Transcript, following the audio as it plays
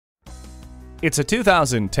It's a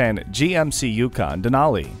 2010 GMC Yukon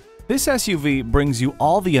Denali. This SUV brings you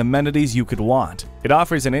all the amenities you could want. It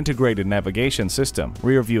offers an integrated navigation system,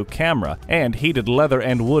 rear-view camera, and heated leather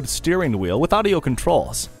and wood steering wheel with audio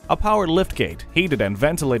controls. A power liftgate, heated and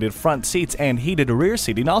ventilated front seats, and heated rear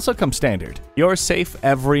seating also come standard. You're safe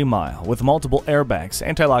every mile with multiple airbags,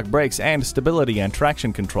 anti-lock brakes, and stability and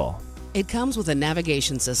traction control. It comes with a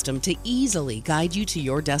navigation system to easily guide you to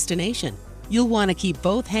your destination. You'll want to keep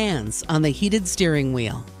both hands on the heated steering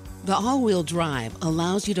wheel. The all-wheel drive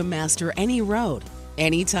allows you to master any road,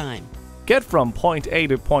 anytime. Get from point A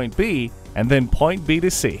to point B and then point B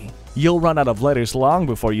to C. You'll run out of letters long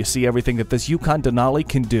before you see everything that this Yukon Denali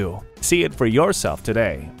can do. See it for yourself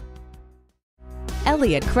today.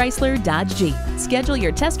 Elliott Chrysler Dodge Jeep. Schedule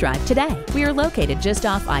your test drive today. We are located just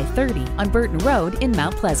off I-30 on Burton Road in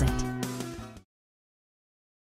Mount Pleasant.